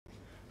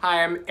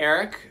Hi, I'm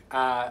Eric.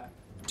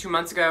 2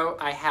 months ago,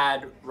 I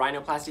had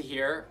rhinoplasty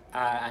here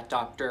at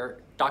Dr.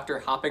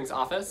 Hopping's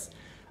office,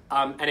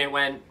 and it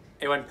went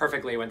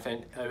perfectly.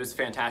 It was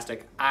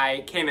fantastic.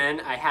 I came in.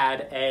 I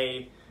had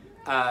a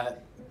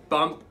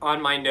bump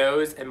on my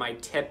nose, and my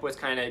tip was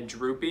kind of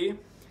droopy,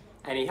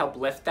 and he helped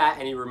lift that,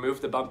 and he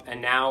removed the bump,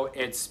 and now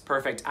it's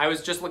perfect. I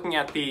was just looking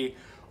at the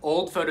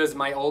old photos of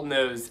my old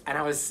nose, and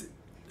I was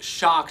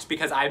shocked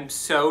because I'm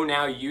so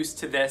now used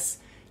to this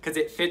because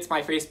it fits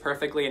my face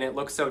perfectly and it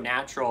looks so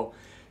natural.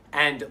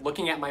 And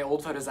looking at my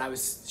old photos, I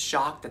was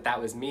shocked that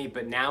that was me,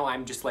 but now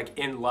I'm just like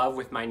in love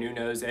with my new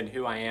nose and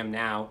who I am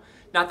now.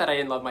 Not that I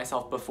didn't love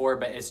myself before,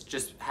 but it's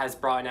just has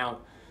brought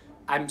out,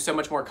 I'm so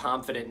much more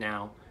confident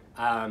now.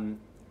 And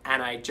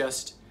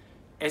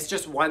it's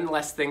just one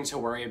less thing to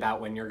worry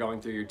about when you're going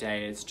through your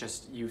day. It's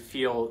just, you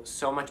feel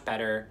so much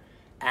better.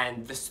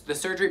 And the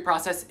surgery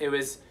process, it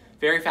was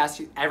very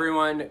fast.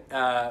 Everyone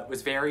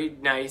was very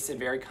nice and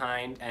very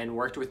kind and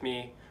worked with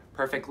me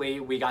perfectly.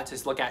 We got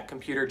to look at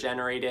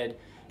computer-generated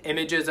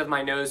images of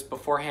my nose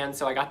beforehand,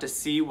 so I got to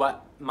see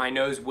what my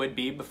nose would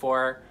be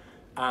before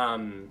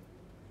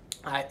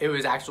it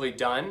was actually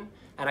done,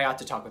 and I got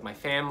to talk with my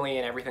family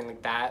and everything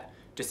like that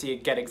to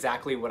get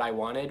exactly what I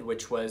wanted,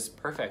 which was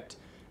perfect.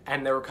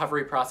 And the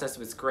recovery process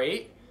was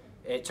great.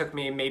 It took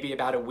me maybe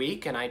about a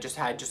week, and I just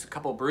had a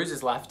couple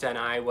bruises left, and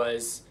I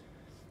was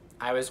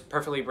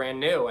perfectly brand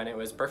new, and it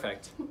was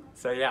perfect.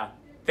 So yeah,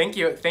 thank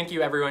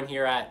you everyone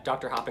here at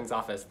Dr. Hopping's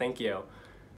office. Thank you.